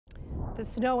The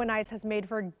snow and ice has made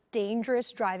for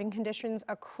dangerous driving conditions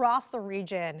across the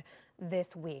region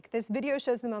this week. This video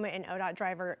shows the moment an ODOT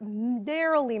driver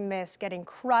narrowly missed getting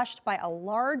crushed by a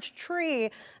large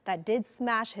tree that did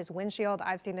smash his windshield.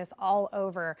 I've seen this all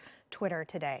over Twitter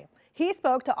today. He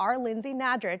spoke to our Lindsay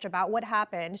Nadrich about what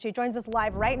happened. She joins us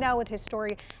live right now with his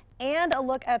story and a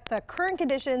look at the current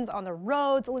conditions on the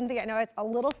roads. Lindsay, I know it's a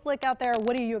little slick out there.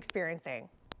 What are you experiencing?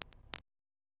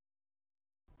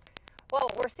 Well,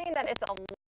 we're seeing that it's a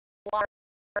lot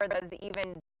harder than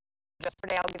even just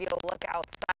today. I'll give you a look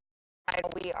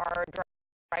outside. We are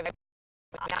driving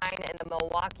I-9 in the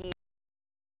Milwaukee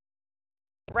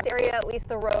area. At least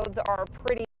the roads are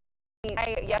pretty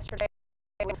high. Yesterday,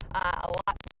 a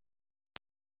lot.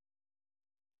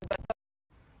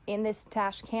 In this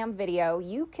dash cam video,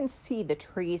 you can see the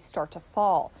trees start to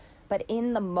fall, but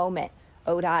in the moment,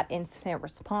 ODOT incident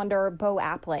responder Bo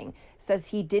Appling says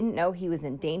he didn't know he was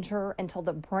in danger until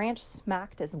the branch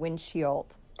smacked his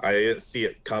windshield. I didn't see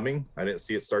it coming. I didn't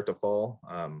see it start to fall.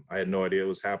 I had no idea it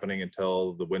was happening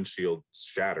until the windshield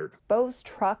shattered. Bo's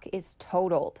truck is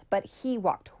totaled, but he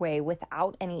walked away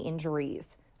without any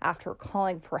injuries. After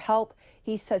calling for help,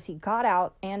 he says he got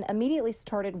out and immediately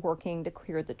started working to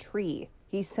clear the tree.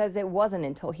 He says it wasn't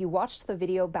until he watched the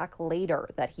video back later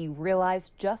that he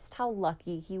realized just how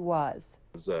lucky he was.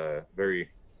 It was very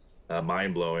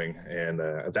mind-blowing, and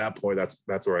at that point,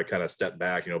 that's where I kind of stepped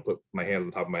back, put my hands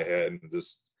on top of my head and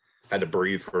just had to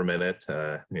breathe for a minute.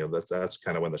 That's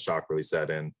kind of when the shock really set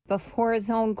in. Before his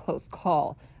own close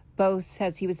call, Bo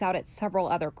says he was out at several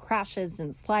other crashes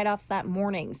and slide-offs that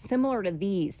morning, similar to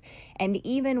these, and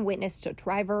even witnessed a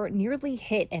driver nearly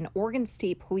hit an Oregon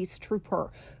State Police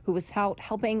trooper who was out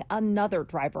helping another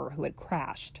driver who had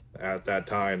crashed. At that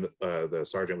time, the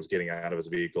sergeant was getting out of his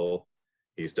vehicle.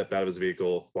 He stepped out of his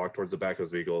vehicle, walked towards the back of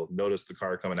his vehicle, noticed the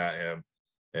car coming at him,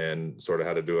 and sort of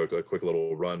had to do a quick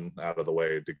little run out of the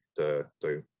way to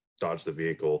dodge the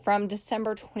vehicle. From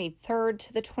December 23rd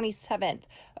to the 27th,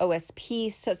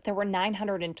 OSP says there were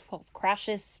 912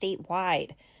 crashes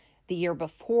statewide. The year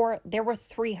before, there were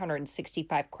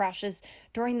 365 crashes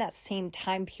during that same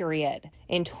time period.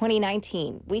 In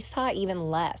 2019, we saw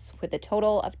even less, with a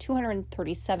total of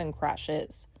 237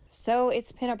 crashes. So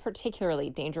it's been a particularly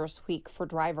dangerous week for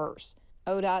drivers.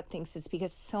 ODOT thinks it's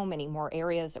because so many more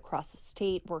areas across the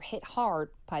state were hit hard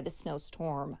by the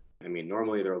snowstorm. I mean,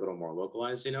 normally they're a little more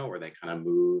localized, where they kind of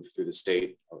move through the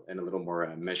state in a little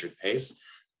more measured pace.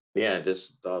 But yeah,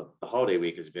 the holiday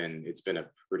week it's been a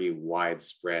pretty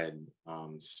widespread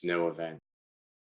snow event.